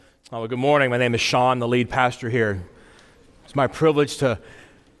Well, good morning. My name is Sean, the lead pastor here. It's my privilege to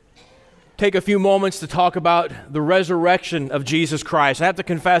take a few moments to talk about the resurrection of Jesus Christ. I have to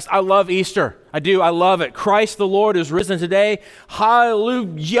confess, I love Easter. I do. I love it. Christ the Lord is risen today.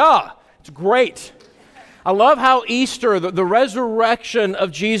 Hallelujah. It's great. I love how Easter, the resurrection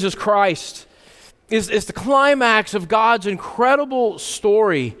of Jesus Christ, is the climax of God's incredible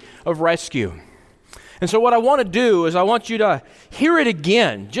story of rescue. And so what I want to do is I want you to hear it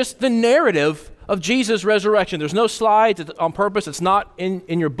again, just the narrative of Jesus' resurrection. There's no slides on purpose. It's not in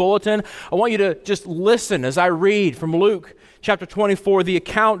your bulletin. I want you to just listen as I read from Luke chapter 24, the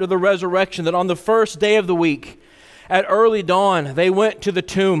account of the resurrection, that on the first day of the week, at early dawn, they went to the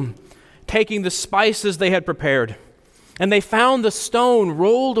tomb, taking the spices they had prepared. And they found the stone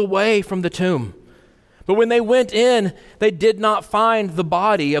rolled away from the tomb. But when they went in, they did not find the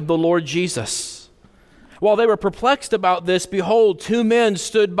body of the Lord Jesus. While they were perplexed about this, behold, two men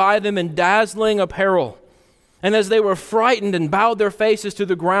stood by them in dazzling apparel. And as they were frightened and bowed their faces to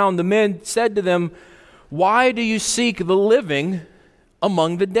the ground, the men said to them, "Why do you seek the living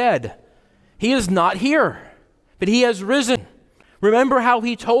among the dead? He is not here, but he has risen. Remember how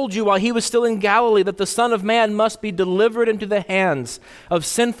he told you while he was still in Galilee that the Son of Man must be delivered into the hands of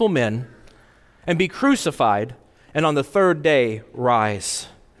sinful men and be crucified, and on the third day rise."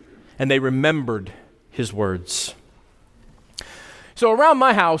 And they remembered his words. So around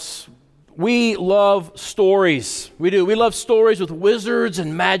my house, we love stories. We do. We love stories with wizards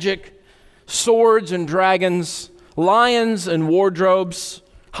and magic, swords and dragons, lions and wardrobes,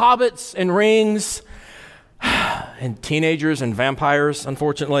 hobbits and rings, and teenagers and vampires,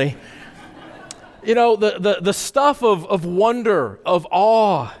 unfortunately. You know, the stuff of wonder, of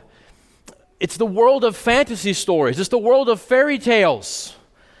awe. It's the world of fantasy stories. It's the world of fairy tales.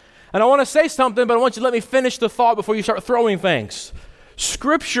 And I want to say something, but I want you to let me finish the thought before you start throwing things.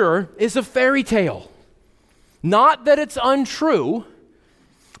 Scripture is a fairy tale. Not that it's untrue,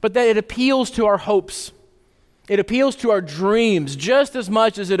 but that it appeals to our hopes. It appeals to our dreams just as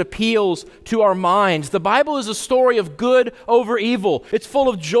much as it appeals to our minds. The Bible is a story of good over evil. It's full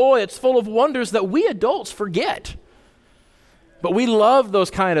of joy. It's full of wonders that we adults forget. But we loved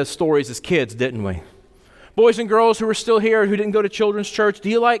those kind of stories as kids, didn't we? Boys and girls who are still here who didn't go to children's church, do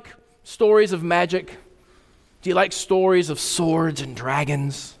you like stories of magic? Do you like stories of swords and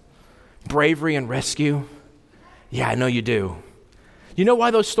dragons, bravery and rescue? Yeah, I know you do. You know why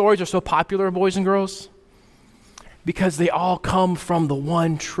those stories are so popular, boys and girls? Because they all come from the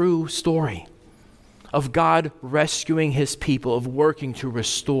one true story of God rescuing his people, of working to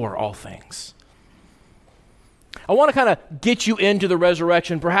restore all things. I want to kind of get you into the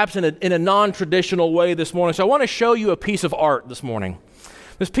resurrection, perhaps in a non-traditional way this morning. So I want to show you a piece of art this morning.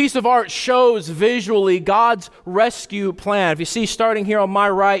 This piece of art shows visually God's rescue plan. If you see, starting here on my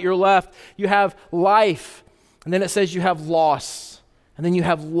right, your left, you have life, and then it says you have loss, and then you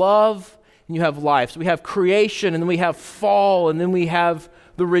have love, and you have life. So we have creation, and then we have fall, and then we have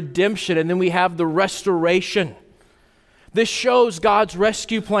the redemption, and then we have the restoration. This shows God's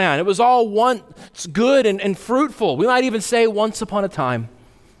rescue plan. It was all once good and fruitful. We might even say once upon a time.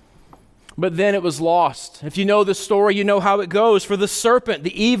 But then it was lost. If you know the story, you know how it goes. For the serpent,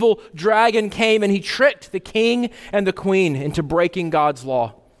 the evil dragon came and he tricked the king and the queen into breaking God's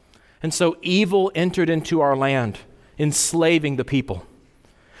law. And so evil entered into our land, enslaving the people.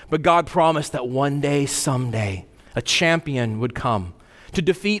 But God promised that one day, someday, a champion would come to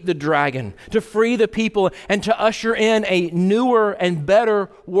defeat the dragon, to free the people, and to usher in a newer and better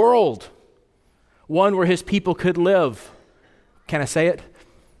world. One where his people could live, can I say it?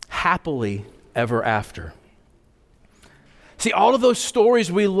 Happily ever after. See, all of those stories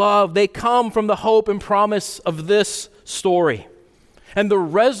we love, they come from the hope and promise of this story. And the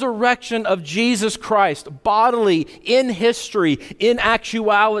resurrection of Jesus Christ, bodily, in history, in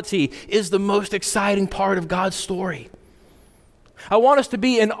actuality, is the most exciting part of God's story. I want us to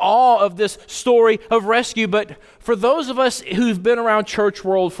be in awe of this story of rescue, but for those of us who've been around church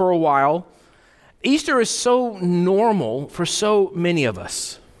world for a while, Easter is so normal for so many of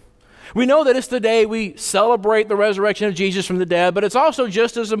us. We know that it's the day we celebrate the resurrection of Jesus from the dead, but it's also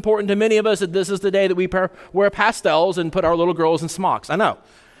just as important to many of us that this is the day that we wear pastels and put our little girls in smocks. I know.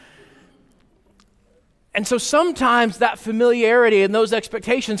 And so sometimes that familiarity and those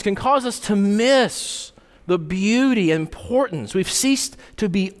expectations can cause us to miss the beauty and importance. We've ceased to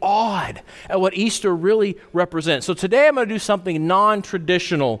be awed at what Easter really represents. So today I'm going to do something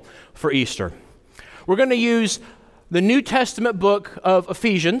non-traditional for Easter. We're going to use the New Testament book of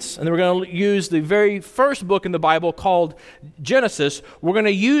Ephesians, and then we're going to use the very first book in the Bible called Genesis. We're going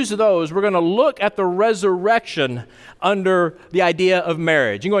to use those. We're going to look at the resurrection under the idea of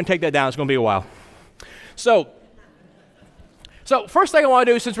marriage. You can go ahead and take that down. It's going to be a while. So first thing I want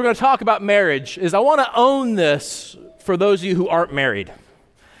to do, since we're going to talk about marriage, is I want to own this for those of you who aren't married.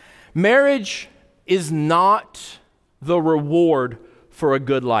 Marriage is not the reward for a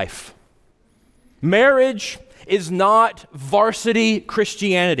good life. Marriage is not varsity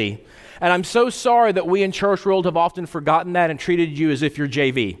Christianity. And I'm so sorry that we in church world have often forgotten that and treated you as if you're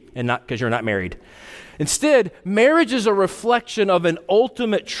JV and not because you're not married. Instead, marriage is a reflection of an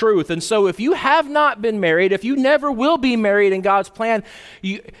ultimate truth. And so if you have not been married, if you never will be married in God's plan,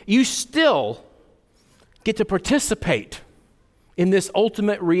 you still get to participate in this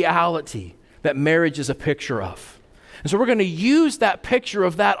ultimate reality that marriage is a picture of. And so we're going to use that picture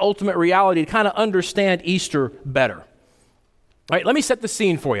of that ultimate reality to kind of understand Easter better. All right, let me set the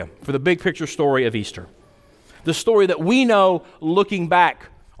scene for you for the big picture story of Easter. The story that we know looking back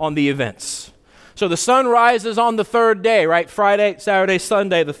on the events. So the sun rises on the third day, right? Friday, Saturday,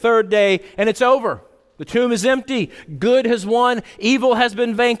 Sunday, the third day, and it's over. The tomb is empty. Good has won. Evil has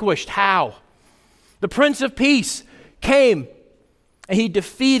been vanquished. How? The Prince of Peace came and he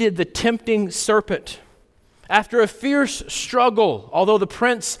defeated the tempting serpent. After a fierce struggle, although the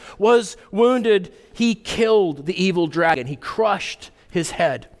prince was wounded, he killed the evil dragon. He crushed his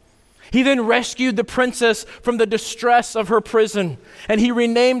head. He then rescued the princess from the distress of her prison, and he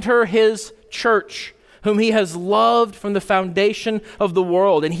renamed her his church, whom he has loved from the foundation of the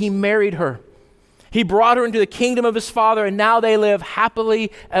world, and he married her. He brought her into the kingdom of his Father, and now they live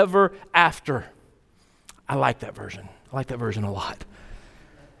happily ever after. I like that version. I like that version a lot.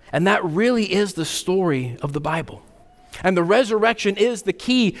 And that really is the story of the Bible. And the resurrection is the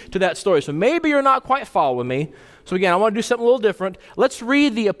key to that story. So maybe you're not quite following me. So again, I want to do something a little different. Let's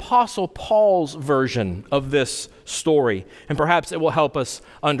read the Apostle Paul's version of this story, and perhaps it will help us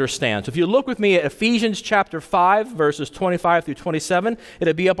understand. So if you look with me at Ephesians chapter 5, verses 25 through 27,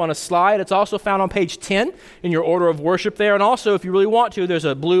 it'll be up on a slide. It's also found on page 10 in your order of worship there. And also, if you really want to, there's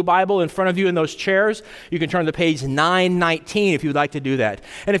a blue Bible in front of you in those chairs. You can turn to page 919 if you'd like to do that.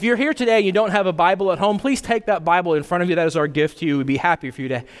 And if you're here today and you don't have a Bible at home, please take that Bible in front of you. That is our gift to you. We'd be happy for you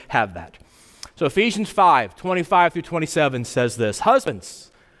to have that. So Ephesians 5, 25 through 27 says this: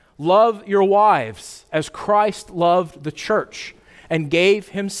 Husbands, love your wives as Christ loved the church and gave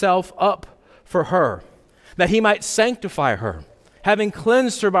himself up for her, that he might sanctify her, having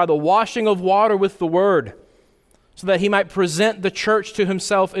cleansed her by the washing of water with the word, so that he might present the church to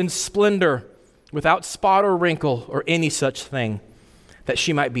himself in splendor, without spot or wrinkle or any such thing, that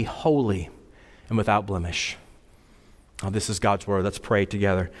she might be holy and without blemish. Oh, this is God's word. Let's pray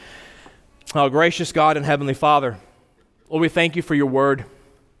together. Oh, gracious God and Heavenly Father, Lord, we thank you for your word.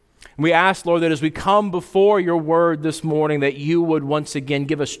 We ask, Lord, that as we come before your word this morning, that you would once again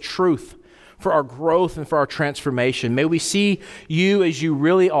give us truth for our growth and for our transformation. May we see you as you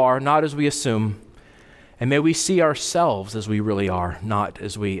really are, not as we assume. And may we see ourselves as we really are, not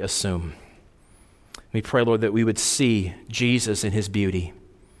as we assume. We pray, Lord, that we would see Jesus in his beauty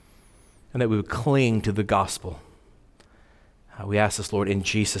and that we would cling to the gospel. We ask this, Lord, in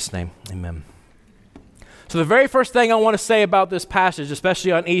Jesus' name. Amen. So the very first thing I want to say about this passage,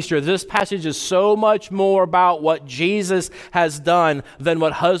 especially on Easter, this passage is so much more about what Jesus has done than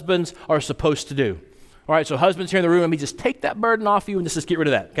what husbands are supposed to do. All right, so husbands here in the room, let me just take that burden off you and just get rid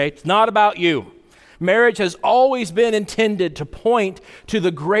of that, okay? It's not about you. Marriage has always been intended to point to the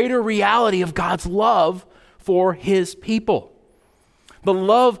greater reality of God's love for his people. The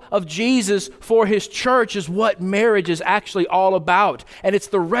love of Jesus for his church is what marriage is actually all about. And it's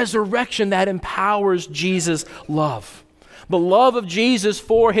the resurrection that empowers Jesus' love. The love of Jesus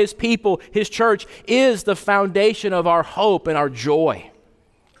for his people, his church, is the foundation of our hope and our joy.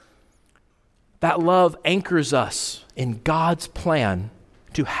 That love anchors us in God's plan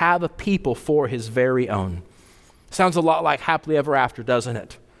to have a people for his very own. Sounds a lot like happily ever after, doesn't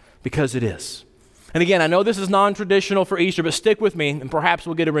it? Because it is. And again, I know this is non-traditional for Easter, but stick with me and perhaps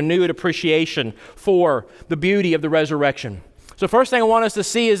we'll get a renewed appreciation for the beauty of the resurrection. So first thing I want us to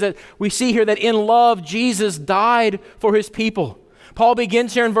see is that we see here that in love, Jesus died for his people. Paul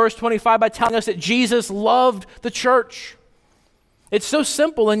begins here in verse 25 by telling us that Jesus loved the church. It's so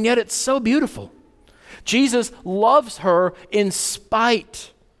simple and yet it's so beautiful. Jesus loves her in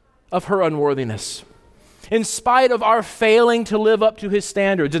spite of her unworthiness. In spite of our failing to live up to his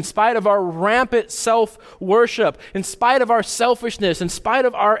standards, in spite of our rampant self-worship, in spite of our selfishness, in spite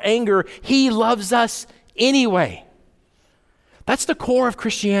of our anger, he loves us anyway. That's the core of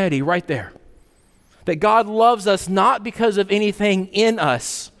Christianity right there. That God loves us not because of anything in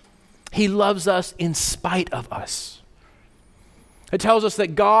us. He loves us in spite of us. It tells us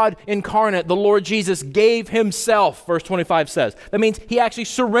that God incarnate, the Lord Jesus, gave himself, verse 25 says. That means he actually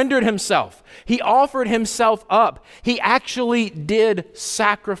surrendered himself. He offered himself up. He actually did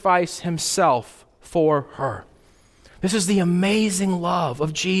sacrifice himself for her. This is the amazing love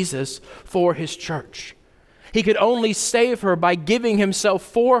of Jesus for his church. He could only save her by giving himself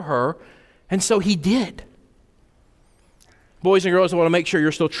for her, and so he did. Boys and girls, I want to make sure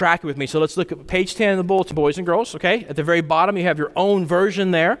you're still tracking with me. So let's look at page 10 of the bulletin, boys and girls, okay? At the very bottom, you have your own version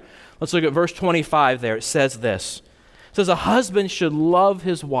there. Let's look at verse 25 there. It says this. It says, a husband should love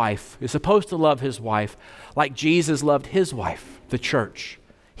his wife. He's supposed to love his wife like Jesus loved his wife, the church.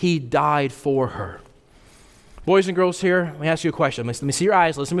 He died for her. Boys and girls here, let me ask you a question. Let me see your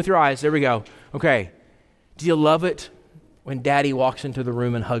eyes. Listen with your eyes. There we go. Okay. Do you love it when daddy walks into the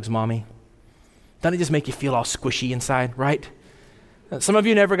room and hugs mommy? Doesn't it just make you feel all squishy inside, right? Some of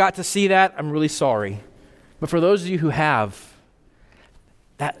you never got to see that. I'm really sorry. But for those of you who have,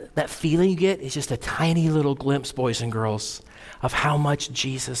 that feeling you get is just a tiny little glimpse, boys and girls, of how much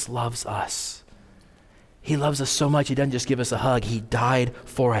Jesus loves us. He loves us so much, he doesn't just give us a hug. He died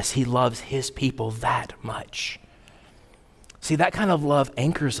for us. He loves his people that much. See, that kind of love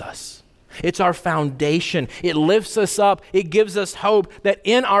anchors us. It's our foundation. It lifts us up. It gives us hope that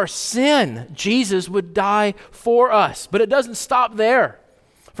in our sin, Jesus would die for us. But it doesn't stop there.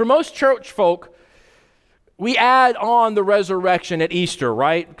 For most church folk, we add on the resurrection at Easter,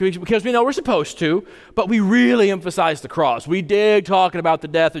 right? Because we know we're supposed to, but we really emphasize the cross. We dig talking about the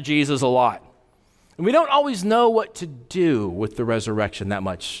death of Jesus a lot. And we don't always know what to do with the resurrection that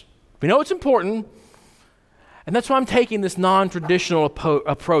much. We know it's important. And that's why I'm taking this non-traditional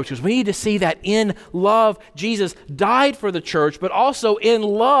approach, because we need to see that in love, Jesus died for the church, but also in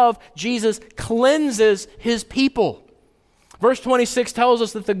love, Jesus cleanses his people. Verse 26 tells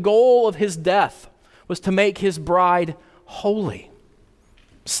us that the goal of his death was to make his bride holy,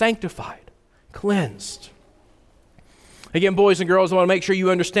 sanctified, cleansed. Again, boys and girls, I want to make sure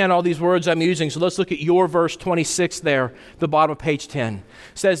you understand all these words I'm using. So let's look at your verse 26 there, the bottom of page 10. It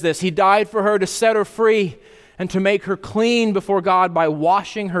says this, he died for her to set her free and to make her clean before God by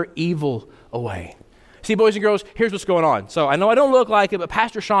washing her evil away. See, boys and girls, here's what's going on. So I know I don't look like it, but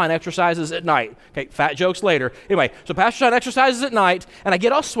Pastor Sean exercises at night. Okay, fat jokes later. Anyway, so Pastor Sean exercises at night, and I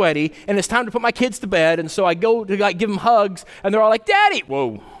get all sweaty, and it's time to put my kids to bed, and so I go to give them hugs, and they're all like, Daddy,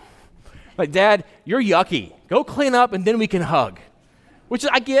 whoa. Like, Dad, you're yucky. Go clean up, and then we can hug. Which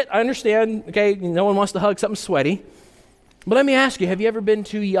I get, I understand, okay, no one wants to hug something sweaty. But let me ask you, have you ever been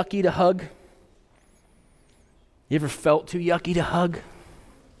too yucky to hug? You ever felt too yucky to hug?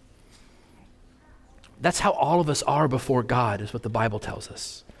 That's how all of us are before God, is what the Bible tells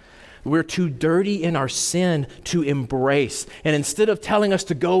us. We're too dirty in our sin to embrace. And instead of telling us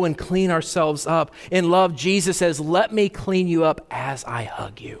to go and clean ourselves up, in love, Jesus says, let me clean you up as I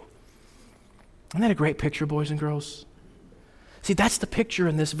hug you. Isn't that a great picture, boys and girls? See, that's the picture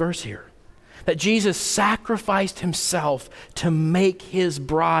in this verse here. That Jesus sacrificed himself to make his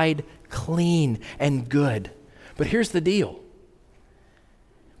bride clean and good. But here's the deal.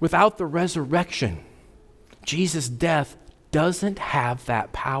 Without the resurrection, Jesus' death doesn't have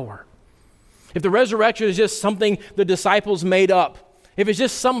that power. If the resurrection is just something the disciples made up, if it's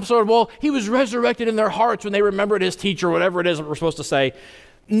just some sort of, well, he was resurrected in their hearts when they remembered his teacher, whatever it is that we're supposed to say,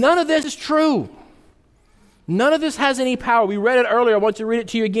 none of this is true. None of this has any power. We read it earlier. I want to read it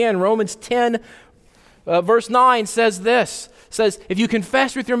to you again. Romans 10, verse 9 says this. Says, if you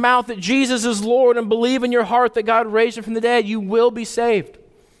confess with your mouth that Jesus is Lord and believe in your heart that God raised him from the dead, you will be saved.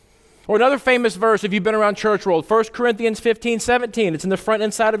 Or another famous verse, if you've been around church world, 1 Corinthians 15:17. It's in the front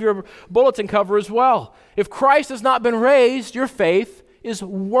and side of your bulletin cover as well. If Christ has not been raised, your faith is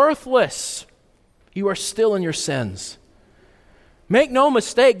worthless. You are still in your sins. Make no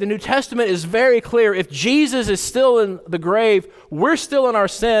mistake, the New Testament is very clear. If Jesus is still in the grave, we're still in our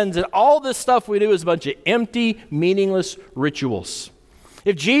sins, and all this stuff we do is a bunch of empty, meaningless rituals.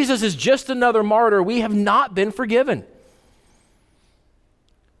 If Jesus is just another martyr, we have not been forgiven.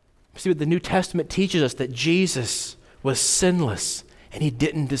 See what the New Testament teaches us, that Jesus was sinless, and he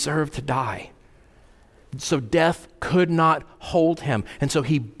didn't deserve to die. So death could not hold him. And so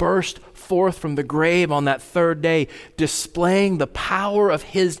he burst forth from the grave on that third day, displaying the power of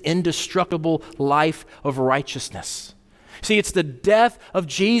his indestructible life of righteousness. See, it's the death of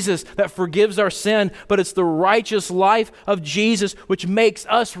Jesus that forgives our sin, but it's the righteous life of Jesus which makes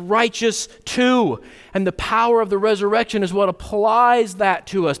us righteous too. And the power of the resurrection is what applies that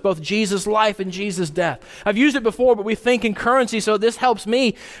to us, both Jesus' life and Jesus' death. I've used it before, but we think in currency, so this helps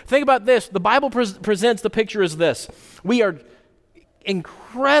me. Think about this. The Bible presents the picture as this. We are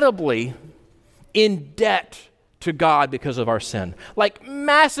incredibly in debt to God because of our sin. Like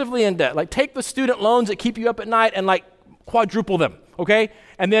massively in debt. Like take the student loans that keep you up at night and like quadruple them, okay?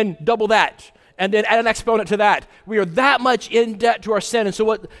 And then double that. And then add an exponent to that. We are that much in debt to our sin. And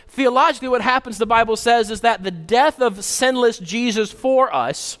so theologically what happens, the Bible says, is that the death of sinless Jesus for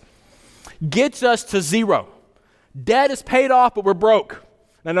us gets us to zero. Debt is paid off, but we're broke.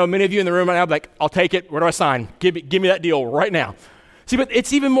 And I know many of you in the room right now are like, I'll take it. Where do I sign? Give me that deal right now. See, but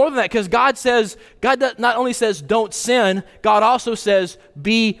it's even more than that, because God not only says don't sin, God also says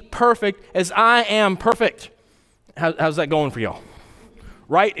be perfect as I am perfect. How's that going for y'all?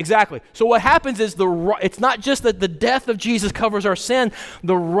 Right? Exactly. So what happens is it's not just that the death of Jesus covers our sin,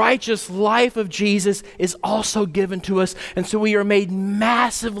 the righteous life of Jesus is also given to us, and so we are made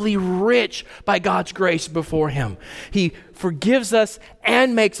massively rich by God's grace before Him. He forgives us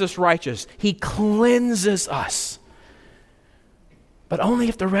and makes us righteous. He cleanses us. But only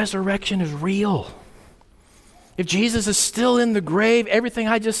if the resurrection is real. If Jesus is still in the grave, everything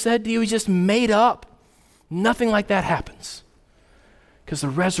I just said to you is just made up. Nothing like that happens. Because the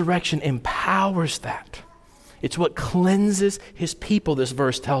resurrection empowers that. It's what cleanses His people, this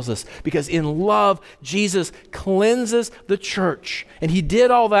verse tells us. Because in love, Jesus cleanses the church. And He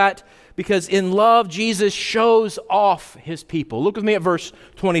did all that because in love, Jesus shows off His people. Look with me at verse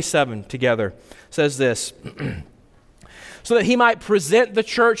 27 together. It says this. So that He might present the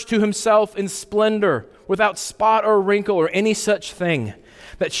church to Himself in splendor, without spot or wrinkle or any such thing,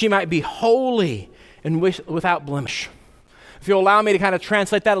 that she might be holy and without blemish. If you'll allow me to kind of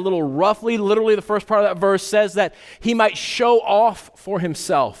translate that a little roughly, literally the first part of that verse says that He might show off for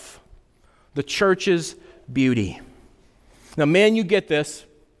Himself the church's beauty. Now, men, you get this.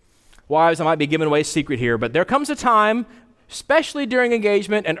 Wives, I might be giving away a secret here, but there comes a time, especially during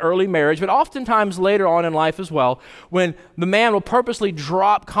engagement and early marriage, but oftentimes later on in life as well, when the man will purposely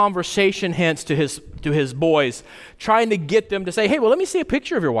drop conversation hints to his boys, trying to get them to say, hey, well, let me see a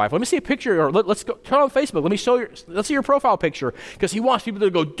picture of your wife. Let me see a picture, or let's go turn on Facebook. Let's see your profile picture, because he wants people to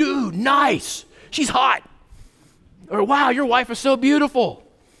go, dude, nice. She's hot. Or, wow, your wife is so beautiful.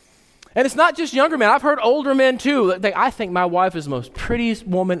 And it's not just younger men. I've heard older men too. I think my wife is the most prettiest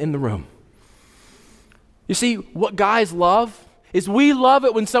woman in the room. You see, what guys love is we love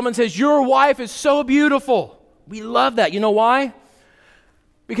it when someone says, your wife is so beautiful. We love that. You know why?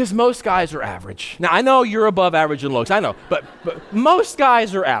 Because most guys are average. Now, I know you're above average in looks. I know. But most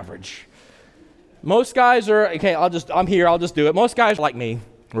guys are average. Most guys are, okay, I'm here, I'll just do it. Most guys are like me.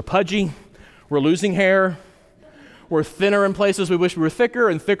 We're pudgy. We're losing hair. We're thinner in places we wish we were thicker,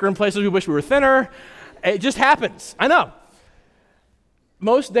 and thicker in places we wish we were thinner. It just happens. I know.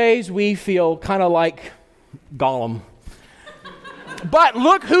 Most days we feel kind of like Gollum. But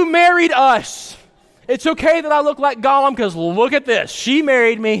look who married us. It's okay that I look like Gollum, because look at this. She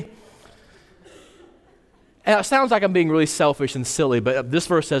married me. And it sounds like I'm being really selfish and silly, but this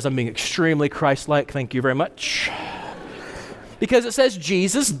verse says I'm being extremely Christ-like. Thank you very much. Because it says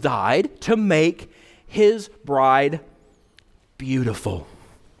Jesus died to make His bride beautiful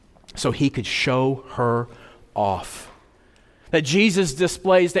so He could show her off. That Jesus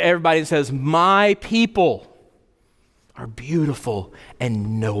displays to everybody and says, my people are beautiful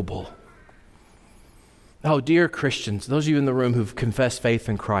and noble. Oh, dear Christians, those of you in the room who've confessed faith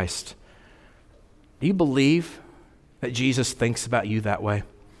in Christ, do you believe that Jesus thinks about you that way?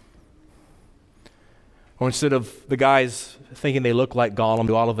 Or instead of the guys thinking they look like Gollum,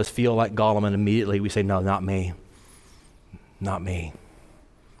 do all of us feel like Gollum, and immediately we say, no, not me. Not me.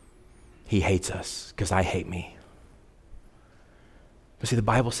 He hates us because I hate me. But see, the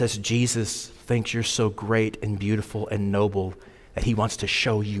Bible says Jesus thinks you're so great and beautiful and noble that He wants to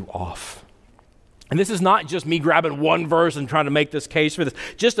show you off. And this is not just me grabbing one verse and trying to make this case for this.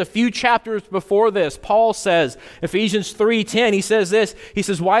 Just a few chapters before this, Paul says, Ephesians 3:10, he says this. He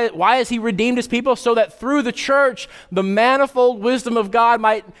says, why has He redeemed His people? So that through the church, the manifold wisdom of God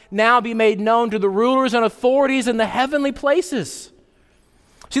might now be made known to the rulers and authorities in the heavenly places.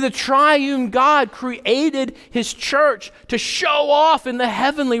 See, the triune God created His church to show off in the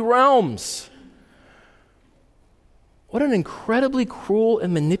heavenly realms. What an incredibly cruel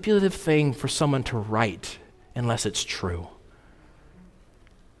and manipulative thing for someone to write, unless it's true.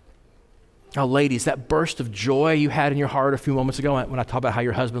 Now, ladies, that burst of joy you had in your heart a few moments ago when I talked about how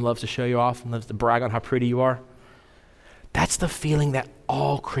your husband loves to show you off and loves to brag on how pretty you are, That's the feeling that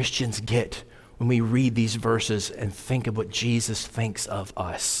all Christians get when we read these verses and think of what Jesus thinks of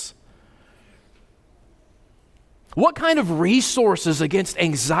us. What kind of resources against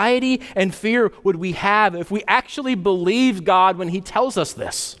anxiety and fear would we have if we actually believed God when he tells us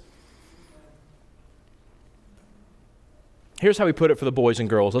this? Here's how we put it for the boys and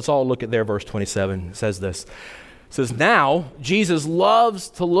girls. Let's all look at their verse 27. It says this. It says, now Jesus loves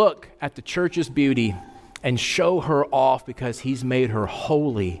to look at the church's beauty and show her off because he's made her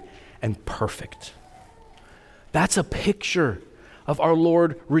holy and perfect. That's a picture of our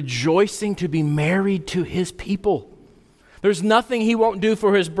Lord rejoicing to be married to his people. There's nothing he won't do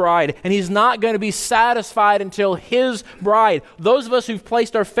for his bride, and he's not going to be satisfied until his bride, those of us who've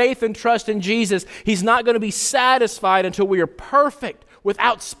placed our faith and trust in Jesus, he's not going to be satisfied until we are perfect,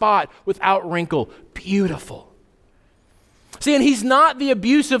 without spot, without wrinkle, beautiful. See, and he's not the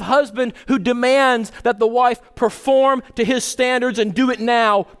abusive husband who demands that the wife perform to his standards and do it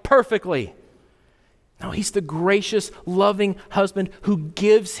now perfectly. No, he's the gracious, loving husband who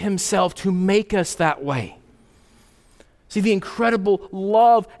gives himself to make us that way. See, the incredible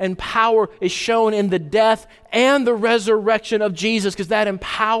love and power is shown in the death and the resurrection of Jesus because that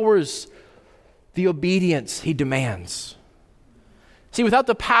empowers the obedience he demands. See, without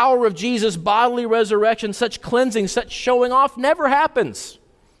the power of Jesus' bodily resurrection, such cleansing, such showing off never happens.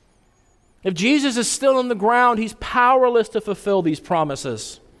 If Jesus is still on the ground, he's powerless to fulfill these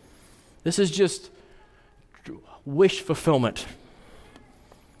promises. This is just wish fulfillment.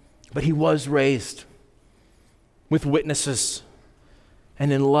 But he was raised with witnesses.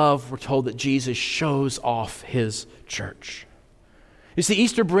 And in love, we're told that Jesus shows off his church. You see,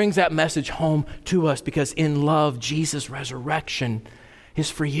 Easter brings that message home to us because in love, Jesus' resurrection is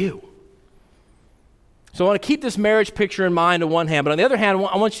for you. So I want to keep this marriage picture in mind on one hand, but on the other hand,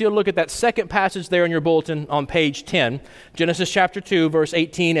 I want you to look at that second passage there in your bulletin on page 10, Genesis chapter 2, verse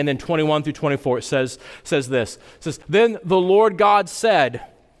 18, and then 21 through 24. It says this. It says, then the Lord God said,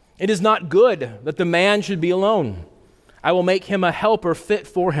 it is not good that the man should be alone. I will make him a helper fit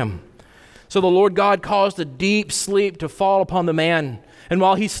for him. So the Lord God caused a deep sleep to fall upon the man. And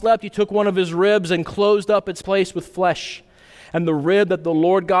while he slept, he took one of his ribs and closed up its place with flesh. And the rib that the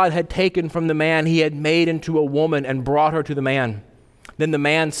Lord God had taken from the man, he had made into a woman and brought her to the man. Then the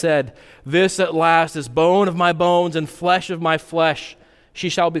man said, this at last is bone of my bones and flesh of my flesh. She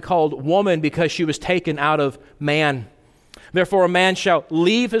shall be called woman because she was taken out of man. Therefore a man shall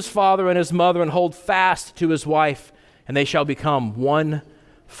leave his father and his mother and hold fast to his wife, and they shall become one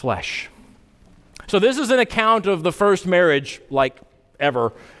flesh. So this is an account of the first marriage, like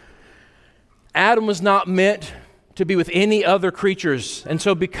ever. Adam was not meant to be with any other creatures. And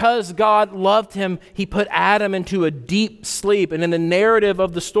so because God loved him, he put Adam into a deep sleep. And in the narrative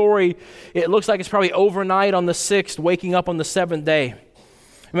of the story, it looks like it's probably overnight on the 6th, waking up on the 7th day.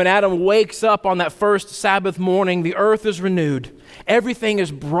 When Adam wakes up on that first Sabbath morning, the earth is renewed. Everything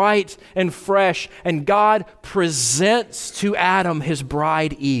is bright and fresh, and God presents to Adam his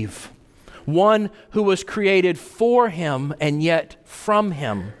bride Eve, one who was created for him and yet from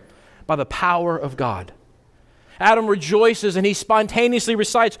him by the power of God. Adam rejoices and he spontaneously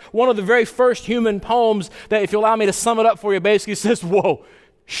recites one of the very first human poems that, if you allow me to sum it up for you, basically says, whoa,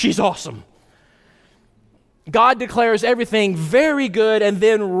 she's awesome. God declares everything very good and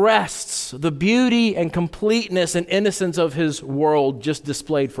then rests, the beauty and completeness and innocence of his world just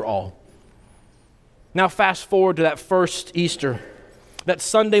displayed for all. Now fast forward to that first Easter, that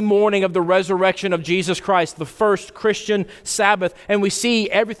Sunday morning of the resurrection of Jesus Christ, the first Christian Sabbath, and we see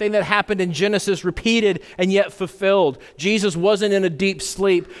everything that happened in Genesis repeated and yet fulfilled. Jesus wasn't in a deep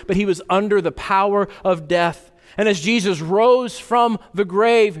sleep, but he was under the power of death. And as Jesus rose from the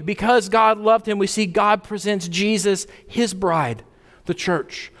grave, because God loved him, we see God presents Jesus, his bride, the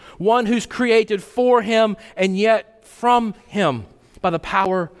church, one who's created for him and yet from him by the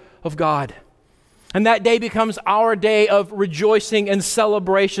power of God. And that day becomes our day of rejoicing and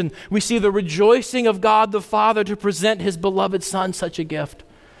celebration. We see the rejoicing of God the Father to present his beloved Son such a gift.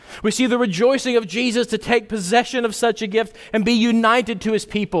 We see the rejoicing of Jesus to take possession of such a gift and be united to his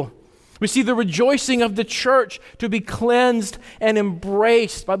people. We see the rejoicing of the church to be cleansed and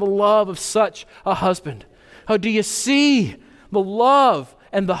embraced by the love of such a husband. Oh, do you see the love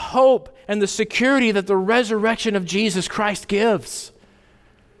and the hope and the security that the resurrection of Jesus Christ gives?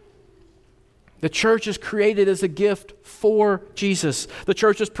 The church is created as a gift for Jesus. The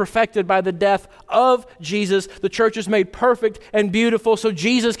church is perfected by the death of Jesus. The church is made perfect and beautiful so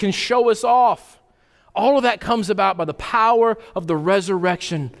Jesus can show us off. All of that comes about by the power of the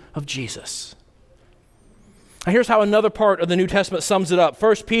resurrection of Jesus. And here's how another part of the New Testament sums it up.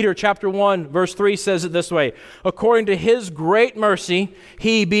 1 Peter chapter 1, verse 3 says it this way: according to his great mercy,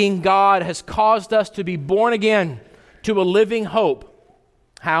 he, being God, has caused us to be born again to a living hope.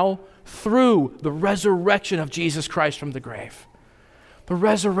 How? Through the resurrection of Jesus Christ from the grave. The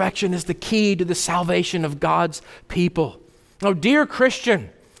resurrection is the key to the salvation of God's people. Now, dear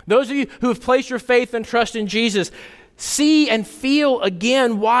Christian, those of you who have placed your faith and trust in Jesus, see and feel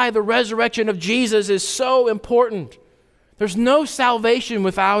again why the resurrection of Jesus is so important. There's no salvation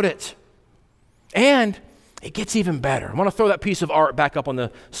without it. And it gets even better. I want to throw that piece of art back up on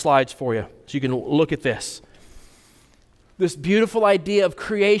the slides for you so you can look at this. This beautiful idea of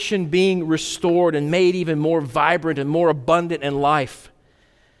creation being restored and made even more vibrant and more abundant in life.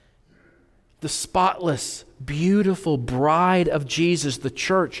 The spotless, beautiful bride of Jesus, the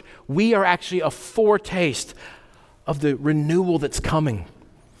church, we are actually a foretaste of the renewal that's coming.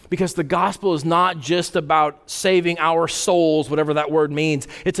 Because the gospel is not just about saving our souls, whatever that word means.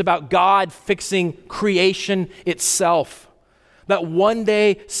 It's about God fixing creation itself. That one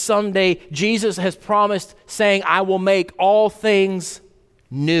day, someday, Jesus has promised, saying, I will make all things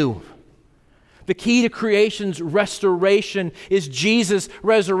new. The key to creation's restoration is Jesus'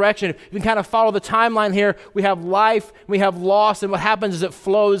 resurrection. You can kind of follow the timeline here. We have life, we have loss, and what happens is it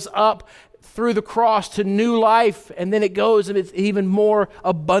flows up through the cross to new life, and then it goes and it's even more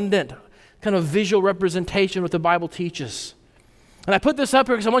abundant. Kind of visual representation of what the Bible teaches. And I put this up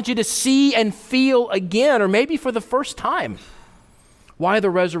here because I want you to see and feel again, or maybe for the first time, why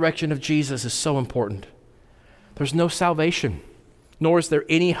the resurrection of Jesus is so important. There's no salvation, nor is there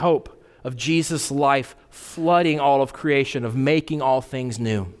any hope of Jesus' life flooding all of creation, of making all things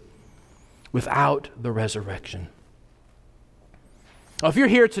new, without the resurrection. Now, if you're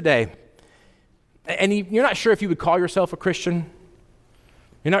here today, and you're not sure if you would call yourself a Christian,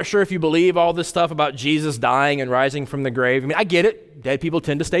 you're not sure if you believe all this stuff about Jesus dying and rising from the grave. I mean, I get it. Dead people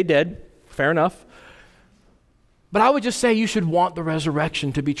tend to stay dead. Fair enough. But I would just say you should want the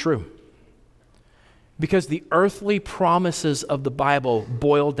resurrection to be true. Because the earthly promises of the Bible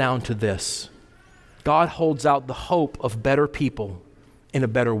boil down to this: God holds out the hope of better people in a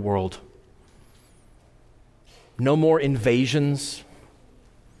better world. No more invasions.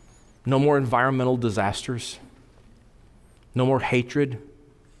 No more environmental disasters. No more hatred,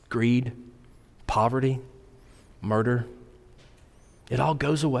 greed, poverty, murder. It all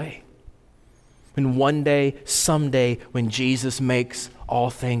goes away. And one day, someday, when Jesus makes all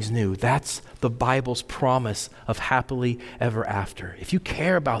things new, that's the Bible's promise of happily ever after. If you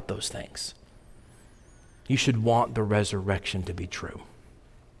care about those things, you should want the resurrection to be true.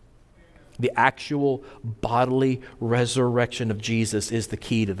 The actual bodily resurrection of Jesus is the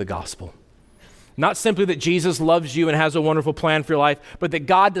key to the gospel. Not simply that Jesus loves you and has a wonderful plan for your life, but that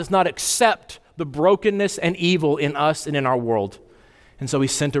God does not accept the brokenness and evil in us and in our world. And so he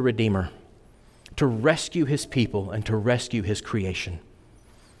sent a Redeemer to rescue his people and to rescue his creation.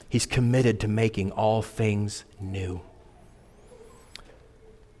 He's committed to making all things new.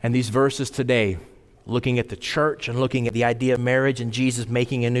 And these verses today, looking at the church and looking at the idea of marriage and Jesus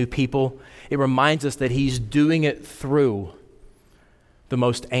making a new people, it reminds us that he's doing it through the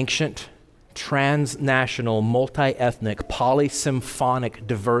most ancient, transnational, multi-ethnic, polysymphonic,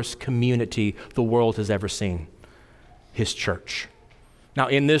 diverse community the world has ever seen, his church. Now,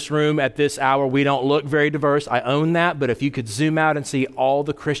 in this room at this hour, we don't look very diverse. I own that, but if you could zoom out and see all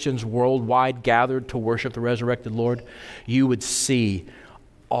the Christians worldwide gathered to worship the resurrected Lord, you would see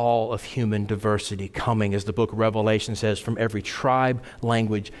all of human diversity coming, as the book of Revelation says, from every tribe,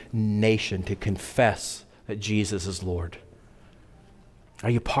 language, nation to confess that Jesus is Lord. Are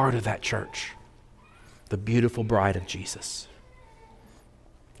you part of that church? The beautiful bride of Jesus.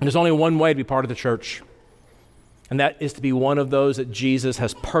 And there's only one way to be part of the church, and that is to be one of those that Jesus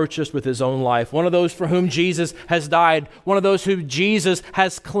has purchased with his own life, one of those for whom Jesus has died, one of those who Jesus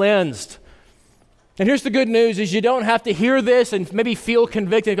has cleansed. And here's the good news is you don't have to hear this and maybe feel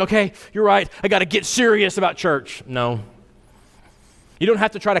convicted. Okay, you're right. I got to get serious about church. No. You don't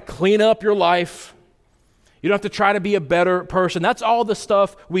have to try to clean up your life. You don't have to try to be a better person. That's all the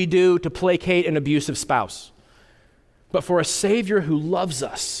stuff we do to placate an abusive spouse. But for a Savior who loves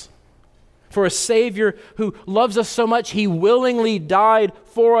us, for a Savior who loves us so much, he willingly died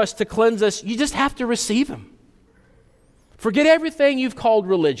for us to cleanse us, you just have to receive him. Forget everything you've called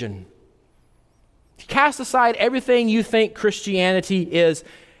religion. Cast aside everything you think Christianity is,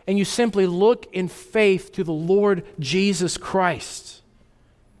 and you simply look in faith to the Lord Jesus Christ.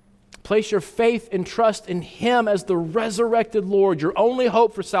 Place your faith and trust in him as the resurrected Lord, your only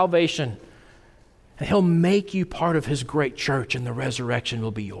hope for salvation. And he'll make you part of his great church, and the resurrection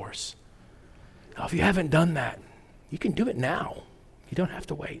will be yours. Now, if you haven't done that, you can do it now. You don't have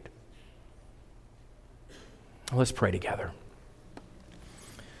to wait. Let's pray together.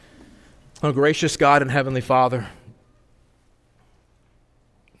 Oh, gracious God and Heavenly Father,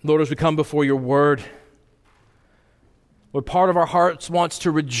 Lord, as we come before your word, Lord, part of our hearts wants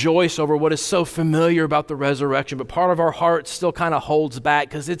to rejoice over what is so familiar about the resurrection, but part of our heart still kind of holds back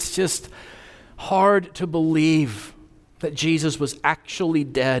because it's just hard to believe that Jesus was actually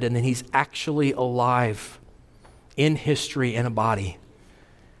dead and then he's actually alive in history in a body,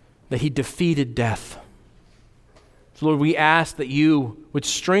 that he defeated death. So Lord, we ask that you would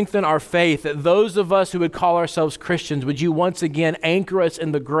strengthen our faith, that those of us who would call ourselves Christians, would you once again anchor us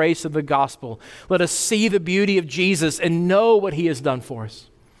in the grace of the gospel. Let us see the beauty of Jesus and know what he has done for us.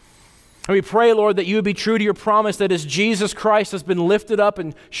 And we pray, Lord, that you would be true to your promise that as Jesus Christ has been lifted up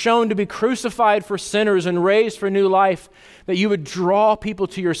and shown to be crucified for sinners and raised for new life, that you would draw people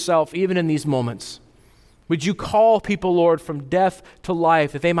to yourself even in these moments. Would you call people, Lord, from death to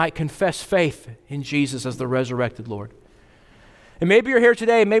life, that they might confess faith in Jesus as the resurrected Lord? And maybe you're here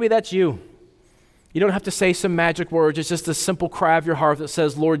today, and maybe that's you. You don't have to say some magic words. It's just a simple cry of your heart that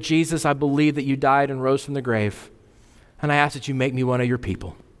says, Lord Jesus, I believe that you died and rose from the grave, and I ask that you make me one of your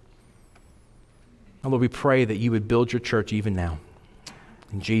people. And Lord, we pray that you would build your church even now.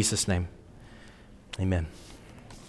 In Jesus' name, amen.